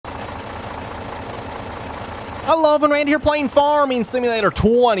Hello, everyone, Randy here playing Farming Simulator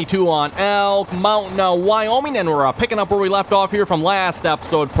 22 on Elk Mountain, Wyoming, and we're picking up where we left off here from last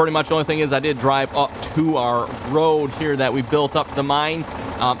episode. Pretty much the only thing is I did drive up to our road here that we built up to the mine.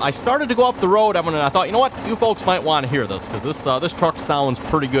 I started to go up the road, and I thought, you know what, you folks might want to hear this, because this truck sounds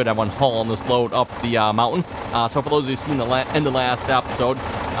pretty good. Everyone hauling this load up the mountain. So for those of you who've seen the end of last episode,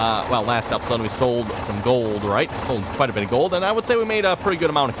 last episode we sold some gold, right? Sold quite a bit of gold, and I would say we made a pretty good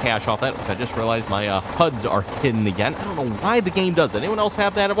amount of cash off that, which I just realized my HUDs are hidden again. I don't know why the game does it. Anyone else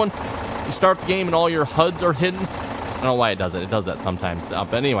have that, everyone? You start the game and all your HUDs are hidden? I don't know why it does it. It does that sometimes.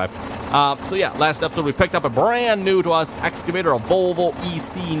 But anyway, so yeah, last episode we picked up a brand new to us excavator, a Volvo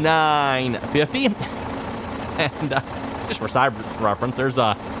EC950. And just for side reference, there's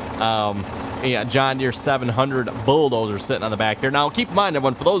a John Deere 700 bulldozer sitting on the back here. Now, keep in mind,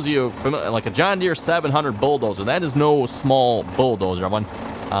 everyone, for those of you familiar, like a John Deere 700 bulldozer, that is no small bulldozer, everyone.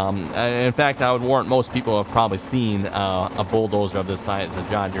 And in fact, I would warrant most people have probably seen a bulldozer of this size, a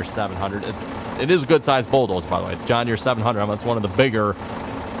John Deere 700. It is a good-sized bulldozer, by the way. John Deere 700, I mean, it's one of the bigger,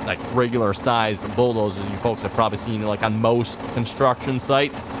 like, regular-sized bulldozers you folks have probably seen, like, on most construction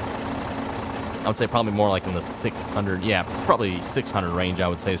sites. I would say probably more like in the 600, yeah, probably 600 range, I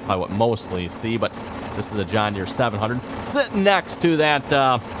would say, is probably what mostly see, but this is a John Deere 700. Sitting next to that,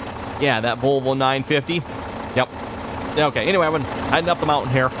 that Volvo 950. Yep. Okay, anyway, I'm heading up the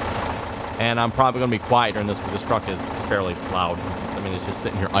mountain here, and I'm probably going to be quiet during this because this truck is fairly loud. I mean, it's just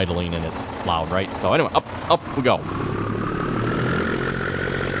sitting here idling, and it's loud, right? So anyway, up we go.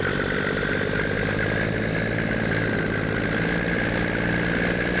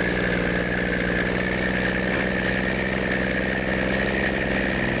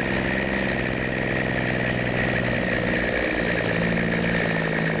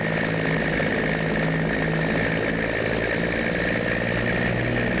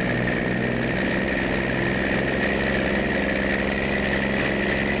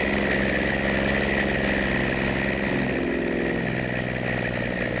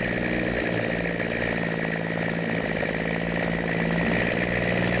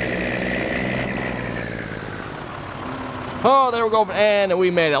 Oh, there we go, and we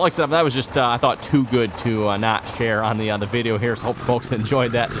made it. Like I said, that was just, I thought, too good to not share on the video here, so hope folks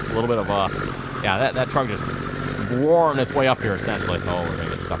enjoyed that. Just a little bit of, that truck just roaring its way up here, essentially. Oh, we're going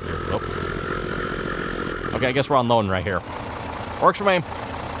to get stuck here. Oops. Okay, I guess we're unloading right here. Works for me.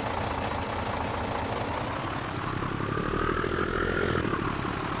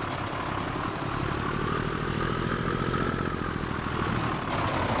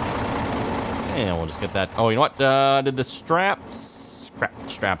 And we'll just get that. Oh, you know what? Did the straps? Crap,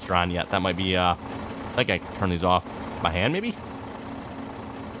 straps are on yet. That might be, I think I can turn these off by hand, maybe?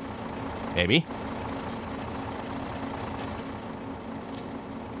 Maybe.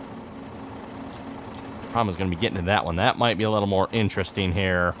 Problem is going to be getting to that one. That might be a little more interesting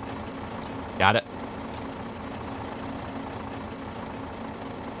here. Got it.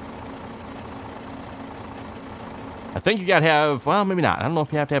 I think you gotta have, well, maybe not. I don't know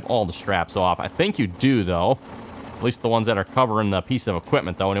if you have to have all the straps off. I think you do, though. At least the ones that are covering the piece of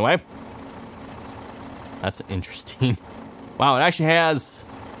equipment, though, anyway. That's interesting. Wow, it actually has...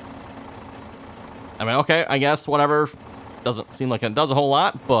 I mean, okay, I guess, whatever. Doesn't seem like it does a whole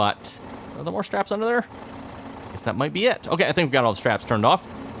lot, but... Are there more straps under there? I guess that might be it. Okay, I think we've got all the straps turned off.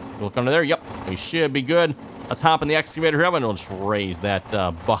 Look under there. Yep, we should be good. Let's hop in the excavator here, and we'll just raise that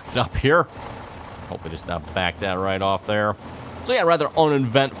bucket up here. Hopefully just back that right off there. So yeah, rather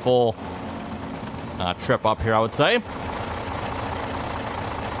uneventful trip up here, I would say.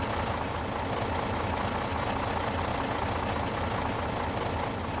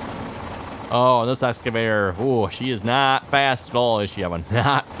 Oh, this excavator, ooh, she is not fast at all, is she, Evan?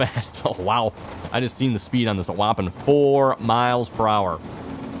 Not fast at all. Wow. I just seen the speed on this, a whopping 4 miles per hour.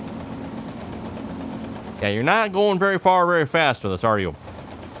 Yeah, you're not going very far, very fast with this, are you?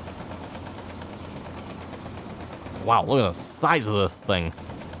 Wow, look at the size of this thing.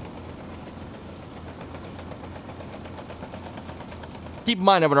 Keep in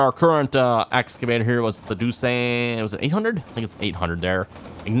mind, Evan, our current excavator here was the Doosan, was it 800? I think it's 800 there.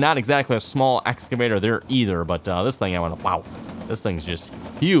 Not exactly a small excavator there either, but this thing, I went, wow, this thing's just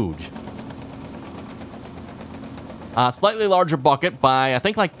huge. Slightly larger bucket by, I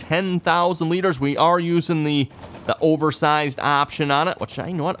think, like 10,000 liters. We are using the oversized option on it, which,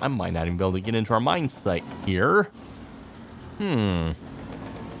 you know what, I might not even be able to get into our mine site here.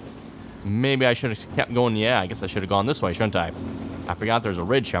 Maybe I should have kept going. Yeah, I guess I should have gone this way, shouldn't I? I forgot there's a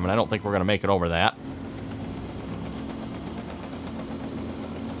ridge coming. I don't think we're going to make it over that.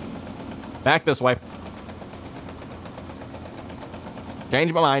 Back this way.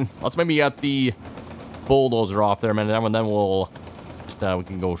 Change my mind. Let's maybe get the bulldozer off there, man, and then we'll just, we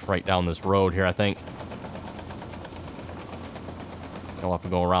can go right down this road here, I think. We'll have to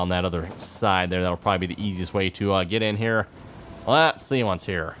go around that other side there. That'll probably be the easiest way to get in here. Let's see what's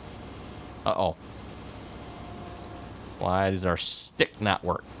here. Uh-oh. Why does our stick not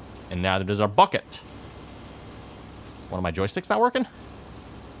work? And neither does our bucket. One of my joysticks not working?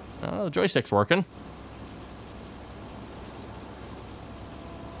 Oh, the joystick's working.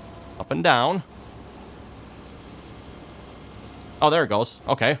 Up and down. Oh, there it goes.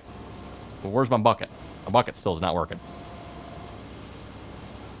 Okay. Well, where's my bucket? My bucket still is not working.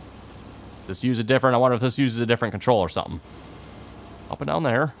 This uses a different... I wonder if this uses a different control or something. Up and down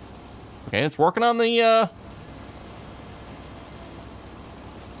there. Okay, it's working on the...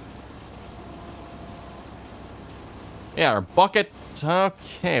 Yeah, our bucket...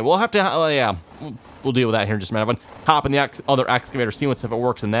 Okay, we'll have to... yeah, we'll deal with that here in just a minute. Hop in the other excavator, see if it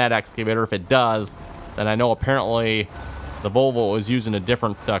works in that excavator. If it does, then I know apparently the Volvo is using a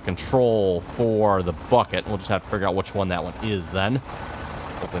different control for the bucket. We'll just have to figure out which one that one is then.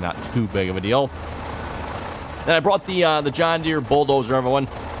 Hopefully not too big of a deal. Then I brought the John Deere bulldozer, everyone.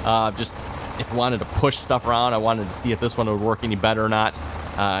 Just if we wanted to push stuff around, I wanted to see if this one would work any better or not.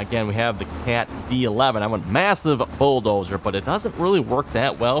 Again, we have the Cat D11. I want massive bulldozer, but it doesn't really work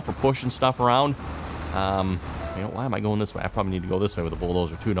that well for pushing stuff around. You know, why am I going this way? I probably need to go this way with the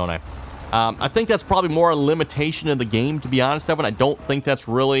bulldozer too, don't I? I think that's probably more a limitation of the game, to be honest, Evan. I don't think that's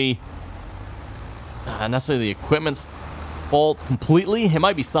really necessarily the equipment's fault completely. It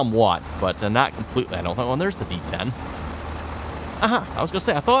might be somewhat, but not completely. I don't think. Well, there's the D10. Aha, I was gonna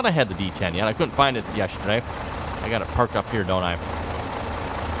say, I thought I had the D10 yet. I couldn't find it yesterday. I got it parked up here, don't I?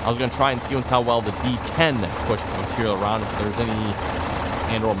 I was gonna try and see how well the D10 pushed the material around, if there's any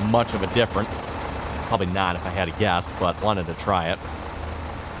and or much of a difference. Probably not if I had to guess, but wanted to try it.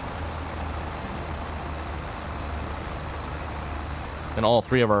 And all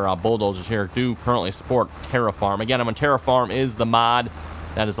three of our bulldozers here do currently support Terraform. Again, Terraform is the mod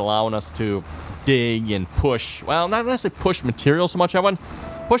that is allowing us to dig and push. Well, not necessarily push material so much, Evan.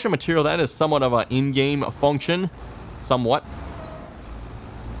 Push a material, that is somewhat of an in-game function. Somewhat.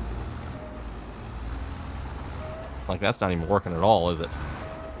 Like, that's not even working at all, is it?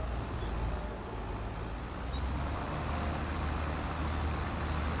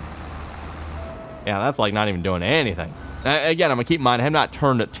 Yeah, that's like not even doing anything. Again, I'm going to keep in mind, I have not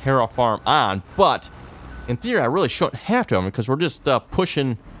turned Terraform on, but in theory, I really shouldn't have to, because we're just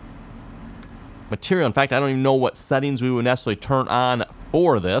pushing material. In fact, I don't even know what settings we would necessarily turn on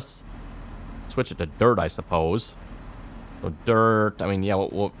for this. Switch it to dirt, I suppose. So dirt, I mean, yeah,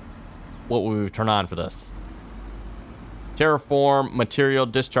 what would we turn on for this? Terraform, material,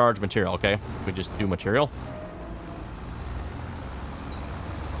 discharge, material. Okay, we just do material.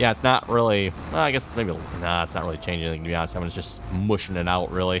 Yeah, it's not really... Well, I guess maybe... Nah, it's not really changing anything, to be honest. I mean, it's just mushing it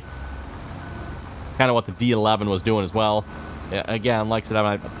out, really. Kind of what the D11 was doing as well. Yeah, again, like I said,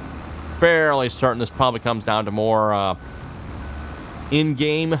 I'm fairly certain this probably comes down to more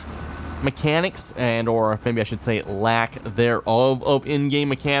in-game mechanics, and or maybe I should say lack thereof of in-game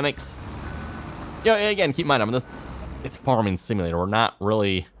mechanics. Yeah, again, keep in mind, I mean, this... It's farming simulator. We're not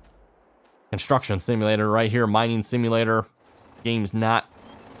really construction simulator right here. Mining simulator. Game's not,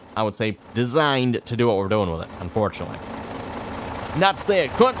 I would say, designed to do what we're doing with it, unfortunately. Not to say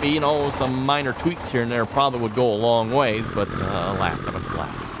it couldn't be, you know, some minor tweaks here and there probably would go a long ways, but alas,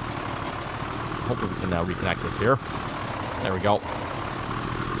 alas. Hopefully we can now reconnect this here. There we go.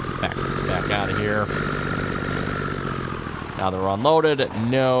 Back this back out of here. Now that we're unloaded,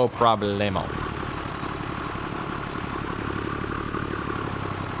 no problemo.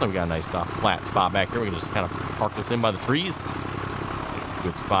 So we got a nice flat spot back here. We can just kind of park this in by the trees.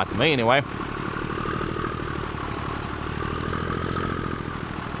 Good spot to me, anyway.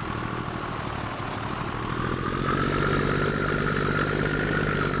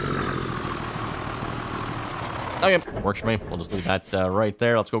 Okay, works for me. We'll just leave that right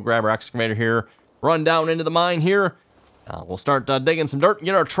there. Let's go grab our excavator here. Run down into the mine here. We'll start digging some dirt and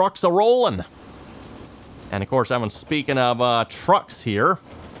get our trucks a-rolling. And, of course, Evan, speaking of trucks here...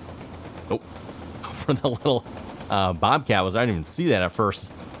 Oh, for the little Bobcat was, I didn't even see that at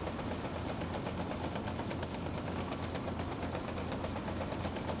first.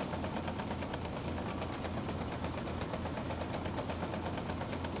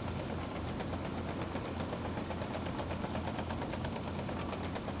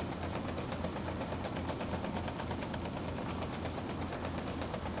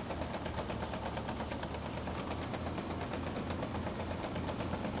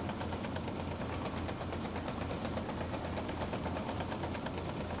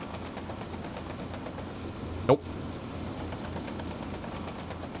 Nope.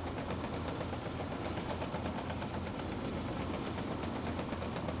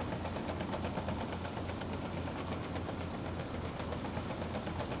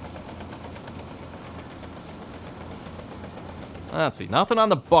 Let's see, nothing on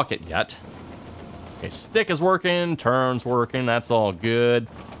the bucket yet. Okay, stick is working, turn's working, that's all good.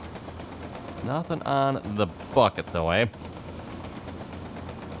 Nothing on the bucket though, eh?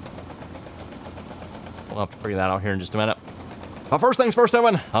 We'll have to figure that out here in just a minute. But first things first,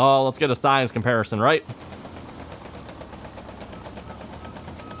 everyone. Oh, let's get a size comparison, right?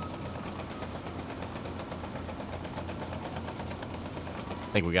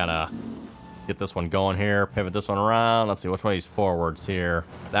 I think we gotta get this one going here, pivot this one around. Let's see which way he's forwards here.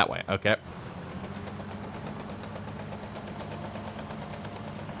 That way, okay.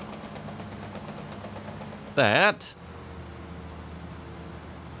 That.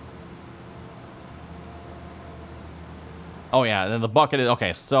 Oh yeah, and then the bucket is,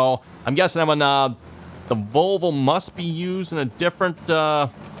 okay, so I'm guessing the Volvo must be using a different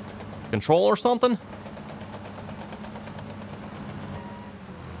control or something.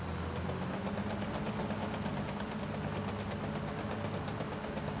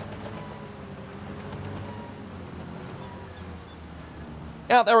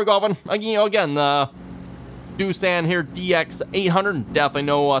 Yeah, there we go, everyone. You know, again, Doosan here, DX800, definitely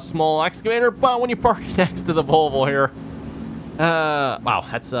no small excavator, but when you park next to the Volvo here, wow,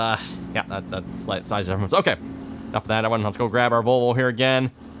 that's, yeah, that's slight size difference. Okay, enough of that, everyone. Let's go grab our Volvo here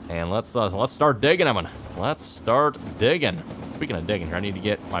again, and let's start digging, everyone. Let's start digging. Speaking of digging here, I need to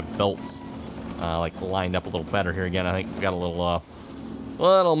get my belts, like, lined up a little better here again. I think we got a little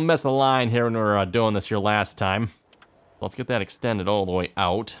misaligned here when we were doing this here last time. Let's get that extended all the way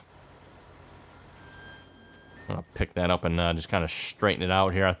out. I'm gonna pick that up and just kind of straighten it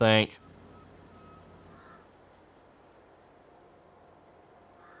out here, I think.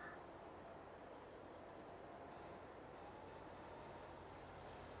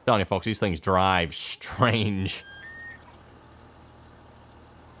 Telling you folks, these things drive strange.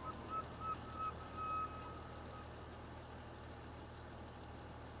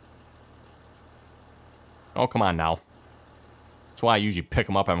 Oh, come on now. That's why I usually pick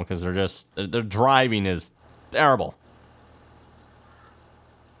them up, because they're just, their driving is terrible.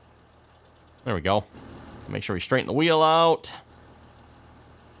 There we go. Make sure we straighten the wheel out.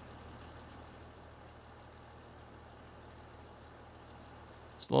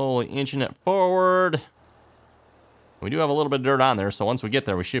 Slowly inching it forward. We do have a little bit of dirt on there, so once we get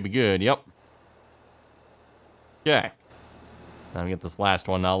there, we should be good. Yep. Okay. Now we get this last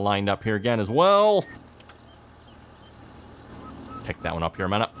one lined up here again as well. Pick that one up here a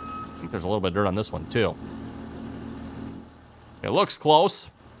minute. I think there's a little bit of dirt on this one, too. It looks close.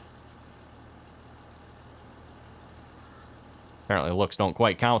 Apparently looks don't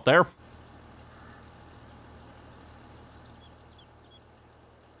quite count there.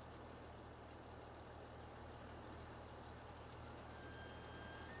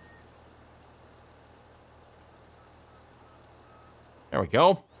 There we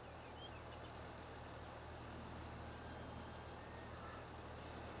go.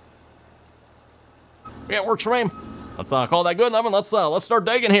 Yeah, it works for me. Let's call that good, everyone. Let's start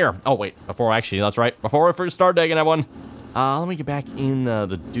digging here. Oh wait, that's right. Before we first start digging, everyone, let me get back in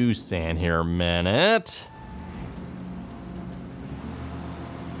the Doosan here a minute.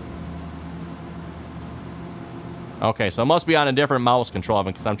 Okay, so it must be on a different mouse control,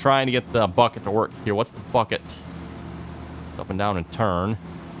 because I'm trying to get the bucket to work here. What's the bucket? Up and down and turn.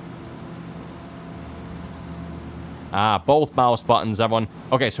 Both mouse buttons, everyone.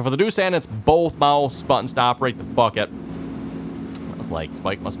 Okay, so for the Doosan, it's both mouse buttons to operate the bucket. Like,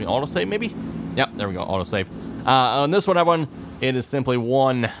 Spike must be autosave, maybe? Yep, there we go, autosave. On this one, everyone, it is simply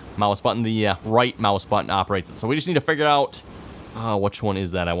one mouse button. The right mouse button operates it. So we just need to figure out which one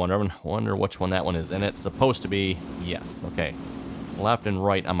is that, I wonder. I wonder which one that one is. And it's supposed to be, yes, okay. Left and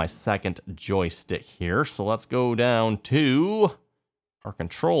right on my second joystick here. So let's go down to our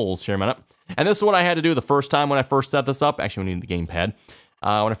controls here a minute. And this is what I had to do the first time when I first set this up. Actually, we need the gamepad.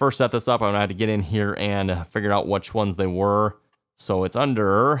 When I first set this up, I had to get in here and figure out which ones they were. So it's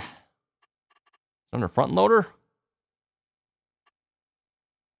under front loader?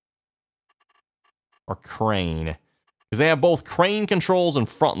 Or crane? Because they have both crane controls and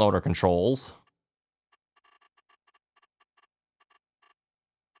front loader controls.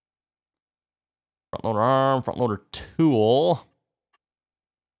 Front loader arm, front loader tool.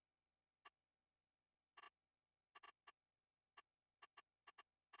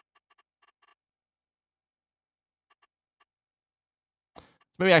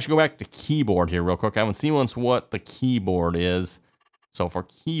 Maybe I should go back to keyboard here real quick. I haven't seen once what the keyboard is. So for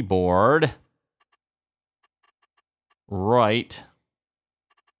keyboard, right.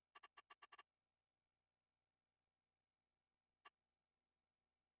 I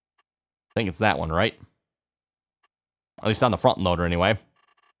think it's that one, right? At least on the front loader anyway.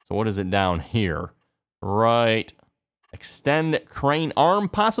 So what is it down here? Right. Extend crane arm,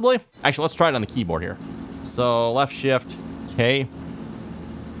 possibly? Actually, let's try it on the keyboard here. So left shift, K.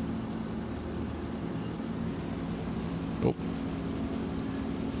 Oh.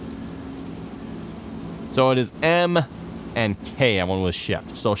 So it is M and K. I went with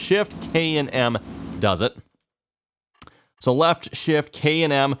shift. So shift, K, and M does it. So left shift, K,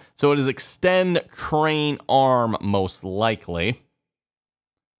 and M. So it is extend crane arm, most likely.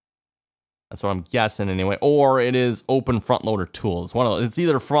 That's what I'm guessing anyway. Or it is open front loader tools. One of those. It's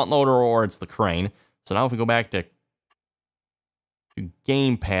either front loader or it's the crane. So now if we go back to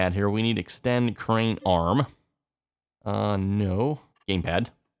gamepad here, we need extend crane arm. No. Gamepad.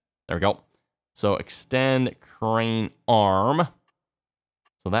 There we go. So extend crane arm.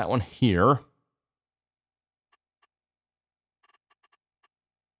 So that one here.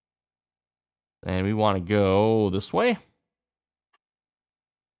 And we want to go this way.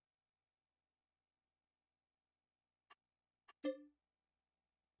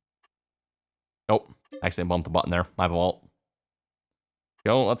 Oh, actually I bumped the button there. My fault.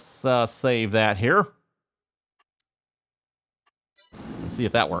 Go, let's save that here. Let's see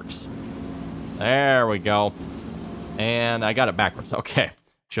if that works. There we go. And I got it backwards. Okay.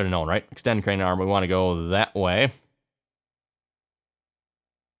 Should have known, right? Extend crane arm. We want to go that way.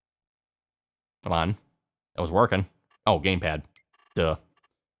 Come on. That was working. Oh, gamepad. Duh.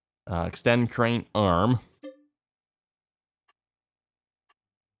 Extend crane arm.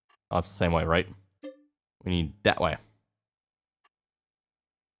 Oh, it's the same way, right? We need that way.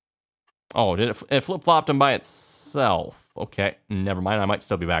 Oh, did it flip-flopped them by itself? Okay, never mind. I might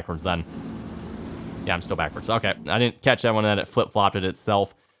still be backwards then. Yeah, I'm still backwards. Okay, I didn't catch that one that it flip-flopped it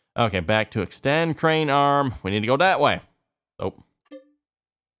itself. Okay, back to extend crane arm. We need to go that way. Oh.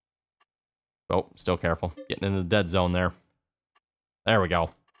 Oh, still careful. Getting into the dead zone there. There we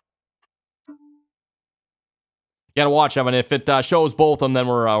go. You gotta watch, Evan. If it shows both of them, then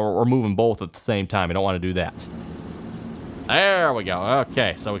we're moving both at the same time. You don't want to do that. There we go.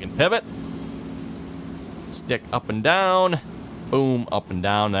 Okay, so we can pivot. Stick up and down. Boom, up and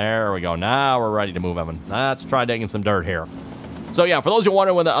down. There we go. Now we're ready to move, Evan. Let's try digging some dirt here. So yeah, for those who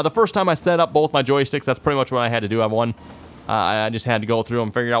wonder, when the first time I set up both my joysticks, that's pretty much what I had to do, everyone. I just had to go through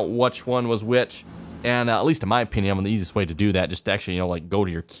and figure out which one was which. And at least in my opinion, the easiest way to do that, just to actually, like go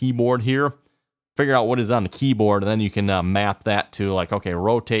to your keyboard here. Figure out what is on the keyboard, and then you can map that to, like, okay,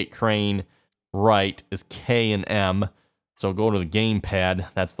 rotate crane right is K and M. So go to the gamepad.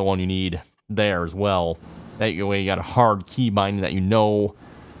 That's the one you need there as well. That way you got a hard key binding that you know.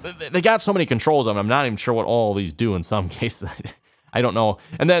 They got so many controls on them. I'm not even sure what all these do in some cases. I don't know.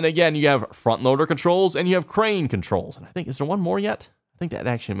 And then again, you have front loader controls and you have crane controls. And I think, is there one more yet? I think that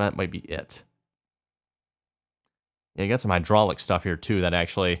actually might be it. Yeah, you got some hydraulic stuff here too that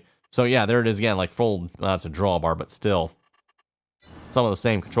actually... So yeah, there it is again, like full, that's a drawbar, but still. Some of the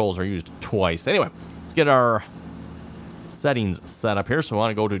same controls are used twice. Anyway, let's get our settings set up here. So we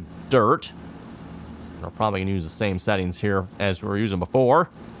want to go to dirt. We're probably going to use the same settings here as we were using before.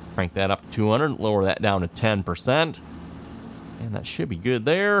 Crank that up to 200, lower that down to 10%. And that should be good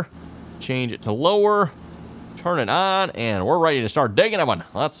there. Change it to lower, turn it on, and we're ready to start digging, everyone.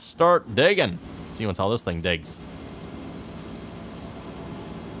 Let's start digging. See how this thing digs.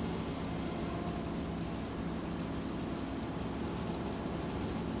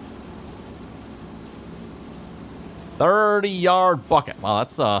 $30-yard bucket. Wow,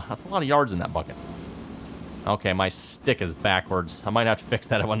 that's a lot of yards in that bucket. Okay, my stick is backwards. I might have to fix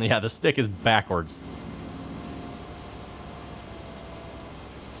that one. Yeah, the stick is backwards.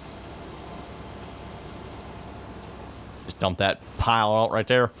 Just dump that pile out right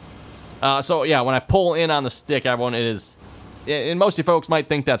there. So yeah, when I pull in on the stick, everyone, it is... And most of you folks might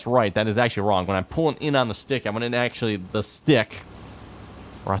think that's right. That is actually wrong. When I'm pulling in on the stick, I'm going to actually... The stick...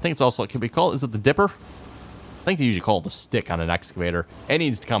 Or I think it's also... It can be called... Is it the dipper? I think they usually call it the stick on an excavator. It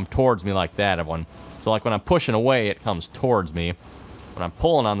needs to come towards me like that, everyone. So like when I'm pushing away, it comes towards me. When I'm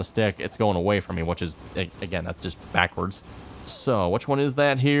pulling on the stick, it's going away from me, which is, again, that's just backwards. So which one is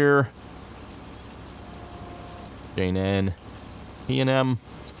that here? J and N. P and M.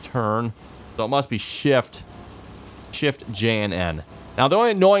 Let's turn. So it must be shift, J and N. Now, the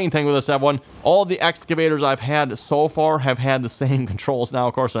only annoying thing with this F1, all the excavators I've had so far have had the same controls. Now,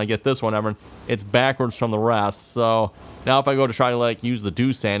 of course, when I get this one, Evan, it's backwards from the rest. So now if I go to try to, like, use the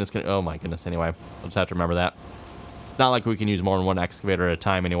Doosan, it's going to... Oh, my goodness. Anyway, I'll just have to remember that. It's not like we can use more than one excavator at a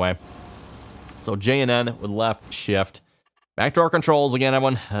time anyway. So J and N with left shift. Back to our controls again,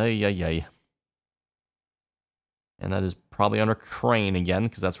 everyone. Ay, ay, ay. And that is probably under crane again,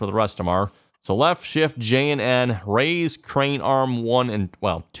 because that's where the rest of them are. So left shift, J and N, raise crane arm 1 and,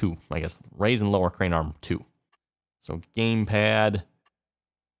 well, 2, I guess. Raise and lower crane arm 2. So gamepad.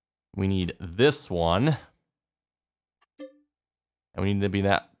 We need this one. And we need to be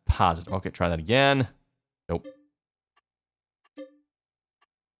that positive. Okay, try that again. Nope.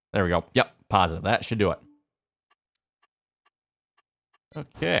 There we go. Yep, positive. That should do it.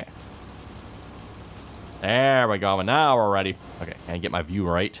 Okay. There we go. And now we're ready. Okay, can I get my view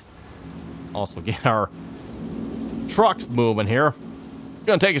right? Also get our trucks moving here. It's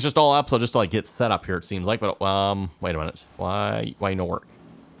gonna take us just all episode just to like get set up here, it seems like. But wait a minute. Why no work?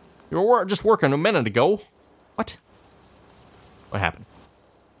 You were just working a minute ago. What? What happened?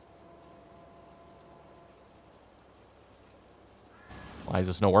 Why is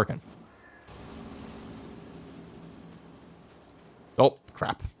this no working? Oh,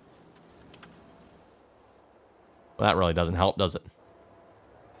 crap. Well, that really doesn't help, does it?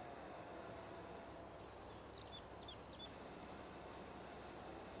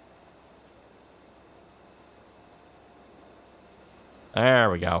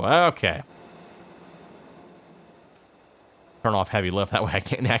 There we go. Okay. Turn off heavy lift. That way I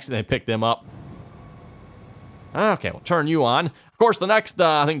can't accidentally pick them up. Okay, we'll turn you on. Of course, the next,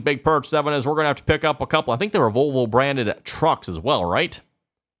 I think, big perch 7 is we're going to have to pick up a couple. I think they were Volvo branded trucks as well, right?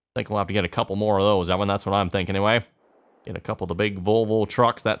 I think we'll have to get a couple more of those, Evan. That's what I'm thinking anyway. Get a couple of the big Volvo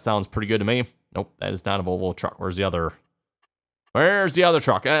trucks. That sounds pretty good to me. Nope, that is not a Volvo truck. Where's the other? Where's the other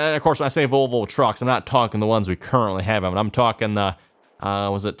truck? And of course, when I say Volvo trucks, I'm not talking the ones we currently have, Evan. I'm talking the,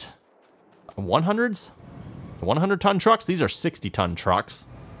 was it 100s? 100-ton trucks? These are 60-ton trucks.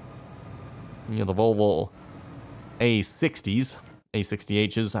 You know, the Volvo A60s,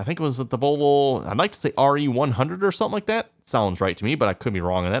 A60Hs. I think it was the Volvo, I'd like to say RE100 or something like that. Sounds right to me, but I could be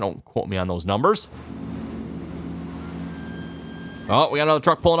wrong on that. Don't quote me on those numbers. Oh, we got another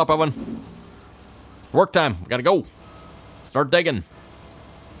truck pulling up, Evan. Work time. We gotta go. Start digging.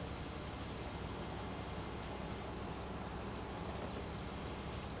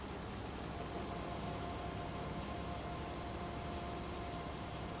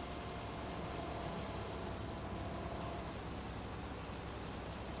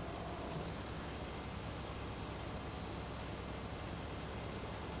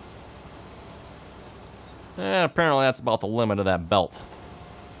 And apparently that's about the limit of that belt.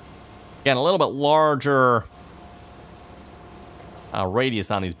 Again, a little bit larger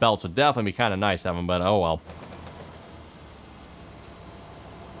radius on these belts would definitely be kind of nice, Evan, but oh well.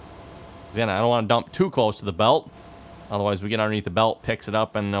 Again, I don't want to dump too close to the belt. Otherwise, we get underneath the belt, picks it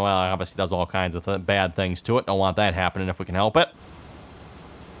up, and well, obviously does all kinds of bad things to it. Don't want that happening if we can help it.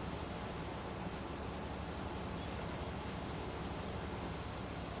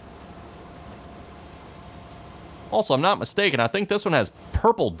 Also, I'm not mistaken, I think this one has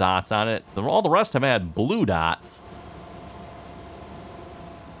purple dots on it. All the rest have had blue dots.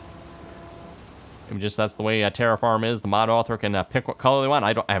 Maybe just that's the way Terraform is. The mod author can pick what color they want.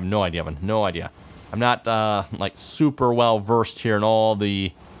 I have no idea, Evan. No idea. I'm not, like, super well versed here in all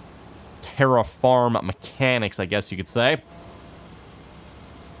the Terraform mechanics, I guess you could say.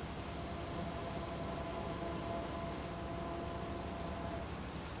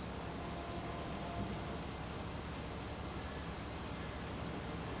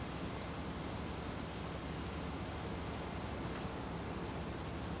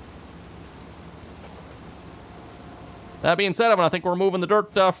 That being said, Evan, I think we're moving the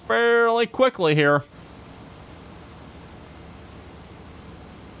dirt fairly quickly here.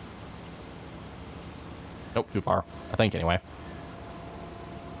 Nope, too far. I think, anyway.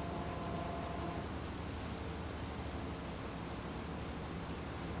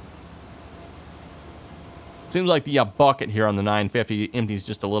 Seems like the bucket here on the 950 empties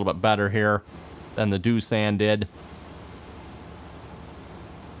just a little bit better here than the Doosan did.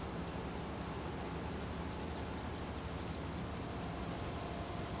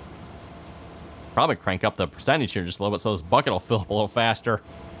 Probably crank up the percentage here just a little bit so this bucket will fill up a little faster.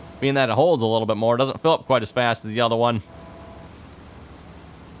 Being that it holds a little bit more, it doesn't fill up quite as fast as the other one.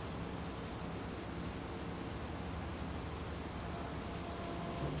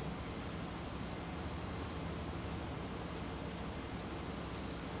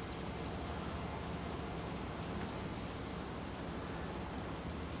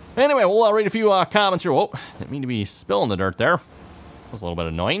 Anyway, we'll read a few comments here. Whoa, didn't mean to be spilling the dirt there. That was a little bit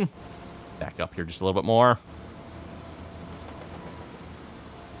annoying. Back up here just a little bit more.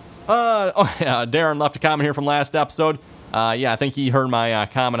 Oh yeah, Darren left a comment here from last episode. Yeah, I think he heard my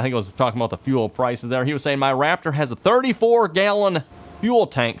comment. I think it was talking about the fuel prices there. He was saying my Raptor has a 34-gallon fuel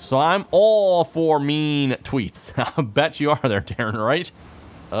tank, so I'm all for mean tweets. I bet you are there, Darren, right?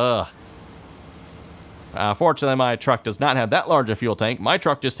 Fortunately, my truck does not have that large a fuel tank. My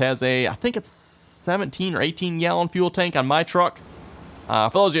truck just has a, I think it's 17 or 18-gallon fuel tank on my truck. For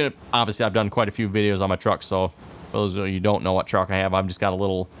those of you, obviously, I've done quite a few videos on my truck, so for those of you who don't know what truck I have, I've just got a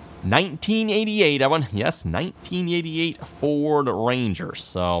little 1988 one. Yes, 1988 Ford Ranger.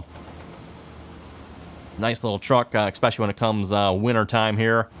 So, nice little truck, especially when it comes winter time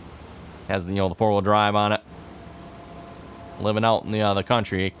here. Has the, the four-wheel drive on it. Living out in the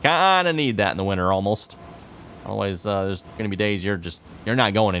country, you kind of need that in the winter almost. Otherwise, there's going to be days you're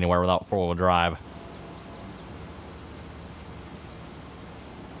not going anywhere without four-wheel drive.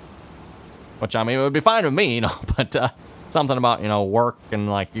 Which, I mean, it would be fine with me, but something about, work and,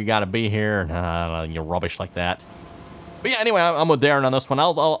 like, you got to be here, and you're rubbish like that. But yeah, anyway, I'm with Darren on this one.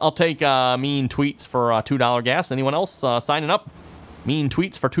 I'll take mean tweets for $2 gas. Anyone else signing up? Mean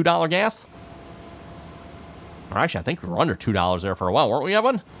tweets for $2 gas? Or actually, I think we were under $2 there for a while, weren't we,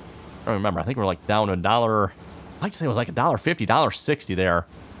 Evan? I don't remember. I think we were like down to $1. I'd like to say it was like $1.50, $1.60 there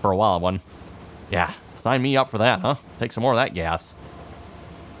for a while, Evan. Yeah, sign me up for that, huh? Take some more of that gas.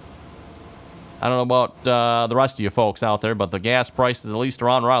 I don't know about the rest of you folks out there, but the gas prices, at least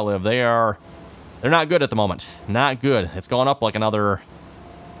around where I live, they're not good at the moment. Not good. It's going up like another,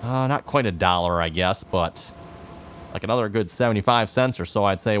 not quite $1, I guess, but like another good 75 cents or so,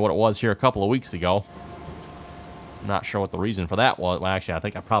 I'd say, what it was here a couple of weeks ago. I'm not sure what the reason for that was. Well, actually, I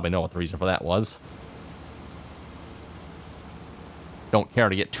think I probably know what the reason for that was. Don't care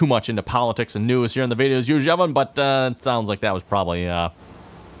to get too much into politics and news here in the videos usually, Evan, but it sounds like that was probably the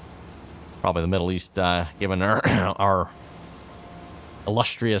Middle East giving our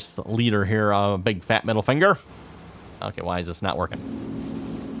illustrious leader here a big fat middle finger. Okay, why is this not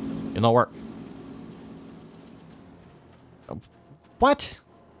working? It'll not work. What?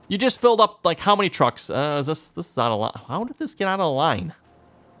 You just filled up, like, how many trucks? This is out of line. How did this get out of line?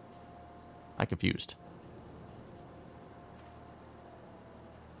 I'm confused.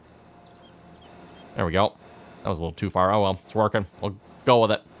 There we go. That was a little too far. Oh, well, it's working. We'll go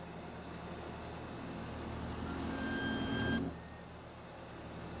with it.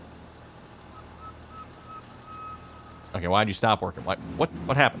 Okay, why'd you stop working?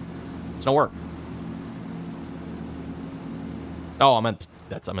 What happened? It's no work. Oh, I meant...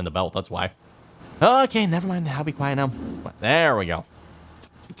 I'm in the belt, that's why. Okay, never mind. I'll be quiet now. There we go.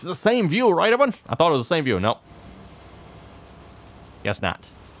 It's the same view, right, everyone? I thought it was the same view. Nope. Guess not.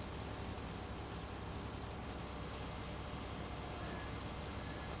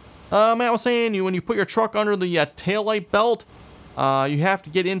 Matt was saying when you put your truck under the taillight belt, you have to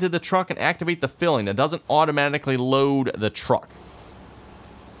get into the truck and activate the filling. It doesn't automatically load the truck.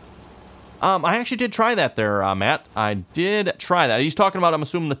 I actually did try that there, Matt. I did try that. He's talking about, I'm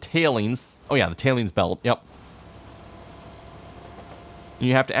assuming, the tailings. Oh, yeah, the tailings belt. Yep.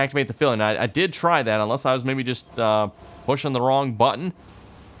 You have to activate the filling. I did try that, unless I was maybe just pushing the wrong button.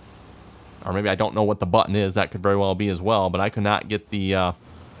 Or maybe I don't know what the button is. That could very well be as well. But I could not get the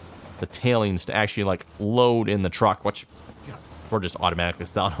tailings to actually, like, load in the truck, which we're just automatically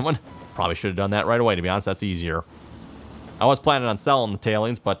selling one. Probably should have done that right away, to be honest. That's easier. I was planning on selling the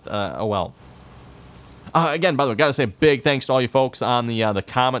tailings, but, oh well. Again, by the way, gotta say a big thanks to all you folks on the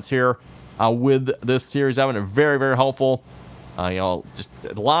comments here with this series. I've been very, very helpful. Just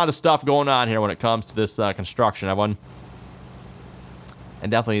a lot of stuff going on here when it comes to this construction, everyone.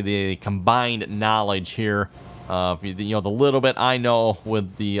 And definitely the combined knowledge here of, the little bit I know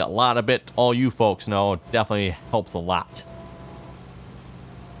with the a lot of it all you folks know definitely helps a lot.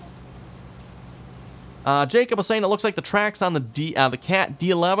 Jacob was saying it looks like the tracks on the Cat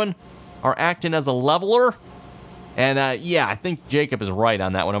D11 are acting as a leveler. And yeah, I think Jacob is right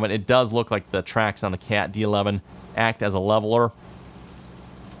on that one. I mean, it does look like the tracks on the Cat D11 act as a leveler.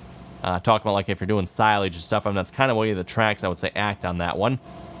 Talking about, like, if you're doing silage and stuff, I mean, that's kind of the way the tracks, I would say, act on that one.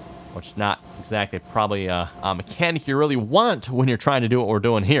 Which is not exactly probably a mechanic you really want when you're trying to do what we're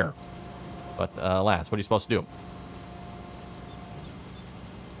doing here. But alas, what are you supposed to do?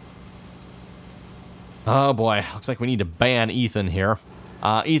 Oh boy, looks like we need to ban Ethan here.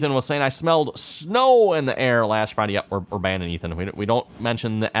 Ethan was saying, I smelled snow in the air last Friday. Yep, we're banning Ethan. We don't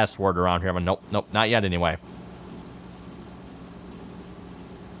mention the S word around here, but nope, not yet anyway.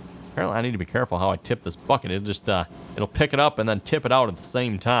 Apparently, I need to be careful how I tip this bucket. It'll just, it'll pick it up and then tip it out at the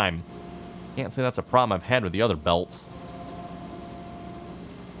same time. Can't say that's a problem I've had with the other belts.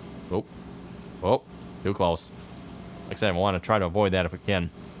 Oh. Oh. Too close. Like I said, I want to try to avoid that if we can.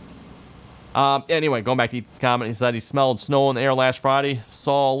 Anyway, going back to Ethan's comment, he said he smelled snow in the air last Friday.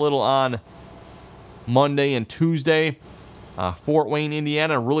 Saw a little on Monday and Tuesday. Fort Wayne,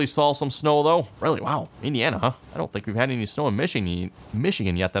 Indiana, really saw some snow, though. Really? Wow. Indiana, huh? I don't think we've had any snow in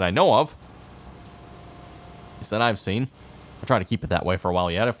Michigan yet that I know of. At least that I've seen. I'll try to keep it that way for a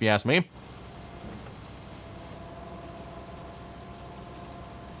while yet, if you ask me.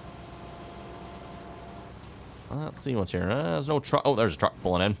 Let's see what's here. There's no truck. Oh, there's a truck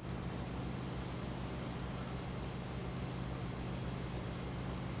pulling in.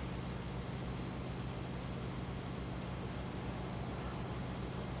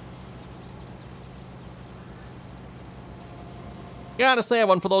 Gotta say,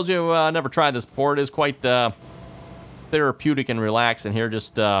 everyone, for those of you who never tried this before, it is quite therapeutic and relaxing here.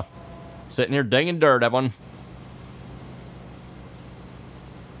 Just sitting here digging dirt, everyone.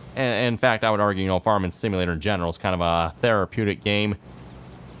 And in fact, I would argue, you know, Farming Simulator in general is kind of a therapeutic game.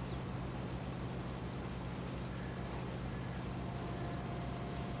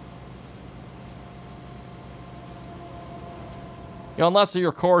 You know, unless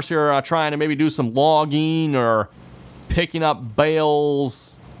of course you're trying to maybe do some logging or picking up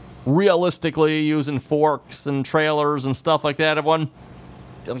bales realistically using forks and trailers and stuff like that, everyone.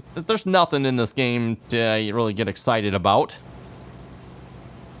 There's nothing in this game to really get excited about.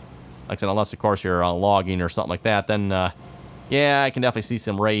 Like I said, unless of course you're logging or something like that, then yeah, I can definitely see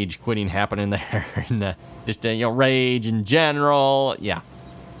some rage quitting happening there. And just you know, rage in general. Yeah,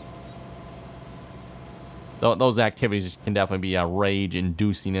 those activities can definitely be rage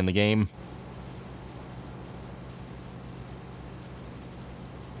inducing in the game.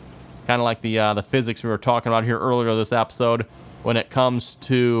 Kind of like the physics we were talking about here earlier this episode when it comes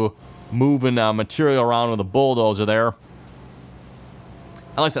to moving material around with a bulldozer there.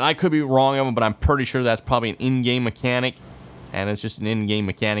 And like I said, I could be wrong on it, but I'm pretty sure that's probably an in-game mechanic. And it's just an in-game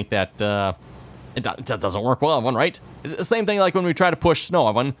mechanic that it doesn't work well, everyone, right? It's the same thing like when we try to push snow,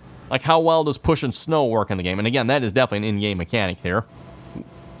 everyone. Like, how well does pushing snow work in the game? And again, that is definitely an in-game mechanic here.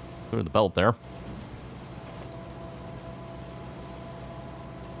 Clear the belt there.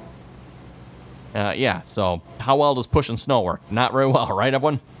 Yeah, so how well does pushing snow work? Not very well, right,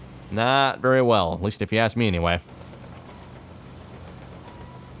 everyone? Not very well, at least if you ask me anyway.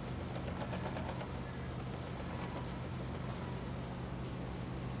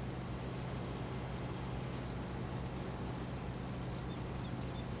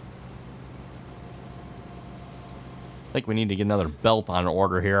 I think we need to get another belt on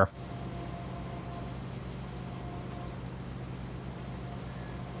order here.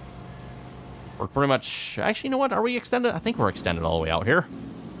 We're pretty much... Actually, you know what? Are we extended? I think we're extended all the way out here.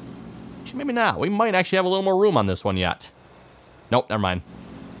 Actually, maybe not. We might actually have a little more room on this one yet. Nope, never mind.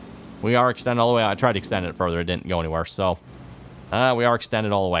 We are extended all the way out. I tried to extend it further. It didn't go anywhere, so... we are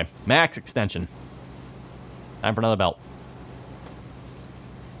extended all the way. Max extension. Time for another belt.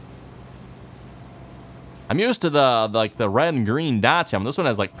 I'm used to the red and green dots here. This one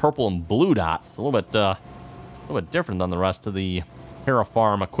has like purple and blue dots. A little bit different than the rest of the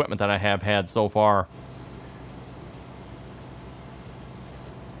Farm equipment that I have had so far.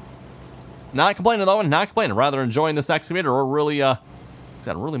 Not complaining though, not complaining. Rather enjoying this excavator. We're really,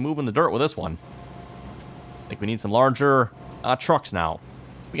 really moving the dirt with this one. I think we need some larger trucks now.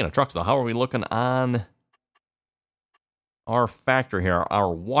 Speaking of trucks though, how are we looking on our factory here?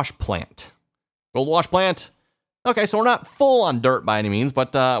 Our wash plant. Gold wash plant. Okay, so we're not full on dirt by any means,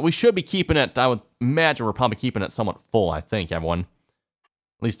 but we should be keeping it. I would imagine we're probably keeping it somewhat full, I think, everyone.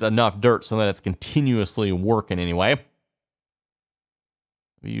 At least enough dirt so that it's continuously working anyway.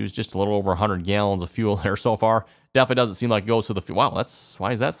 We used just a little over 100 gallons of fuel there so far. Definitely doesn't seem like it goes to the fuel. Wow,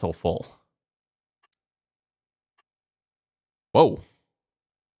 why is that so full? Whoa.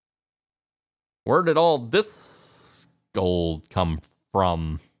 Where did all this gold come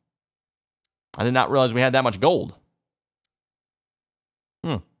from? I did not realize we had that much gold.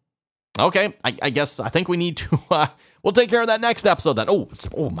 Okay, I think we need to, we'll take care of that next episode then.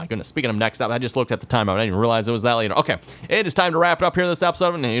 Oh my goodness, speaking of next up, I just looked at the time. I didn't even realize it was that late. Okay, it is time to wrap it up here this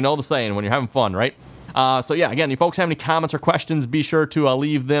episode, and you know the saying, when you're having fun, right? So yeah, again, you folks have any comments or questions, be sure to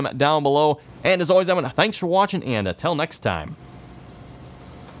leave them down below. And as always, everyone, thanks for watching, and until next time.